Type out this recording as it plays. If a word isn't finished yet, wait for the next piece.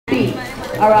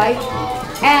All right?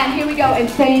 And here we go, and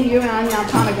same, you're on now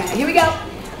pomegranate. Here we go.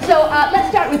 So let's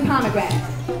start with pomegranate.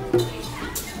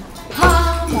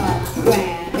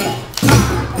 Pomegranate,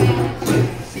 pomegranate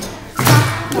juice,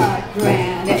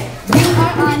 pomegranate. You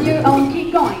are on your own,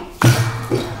 keep going.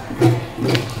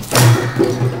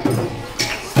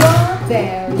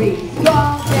 Strawberry,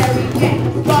 strawberry jam,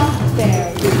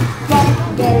 strawberry,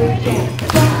 strawberry jam,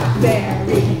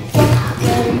 strawberry,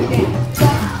 strawberry jam,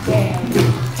 strawberry,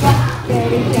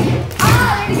 strawberry jam.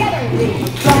 All together.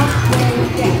 Strawberry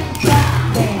jam,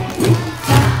 strawberry,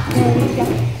 strawberry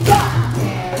jam,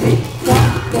 strawberry,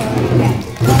 strawberry jam.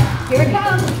 Here it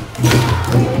comes.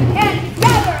 And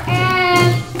together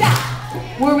and stop.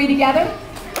 Were we together?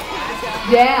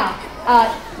 Yeah.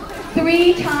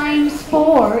 3 times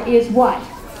 4 is what?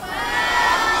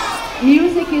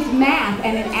 Music is math,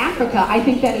 and in Africa, I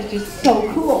think that is just so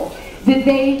cool, that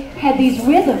they had these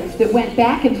rhythms that went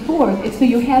back and forth, and so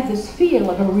you had this feel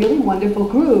of a really wonderful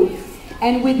groove,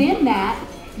 and within that,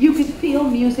 you could feel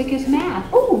music is math.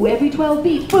 Ooh, every 12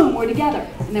 beats, boom, we're together,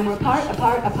 and then we're apart,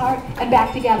 apart, apart, and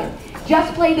back together.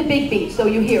 Just play the big beat so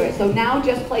you hear it. So now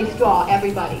just play straw,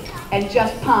 everybody, and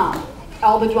just palm,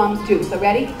 all the drums too. So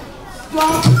ready?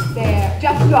 Strawberry,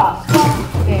 just straw,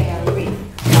 strawberry,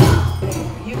 strawberry.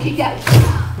 You keep that.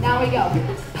 Now we go.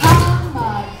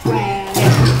 Pomegranate,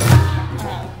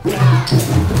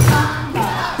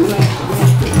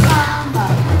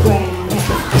 pomegranate,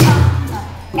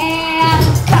 and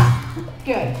stop.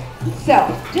 Good. So,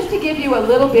 just to give you a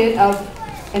little bit of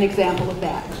an example of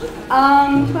that.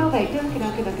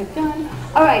 12/8, dun.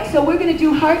 All right, so we're going to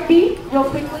do heartbeat real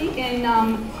quickly in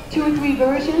 2 or 3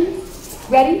 versions.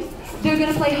 Ready? They're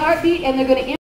going to play heartbeat, and they're going to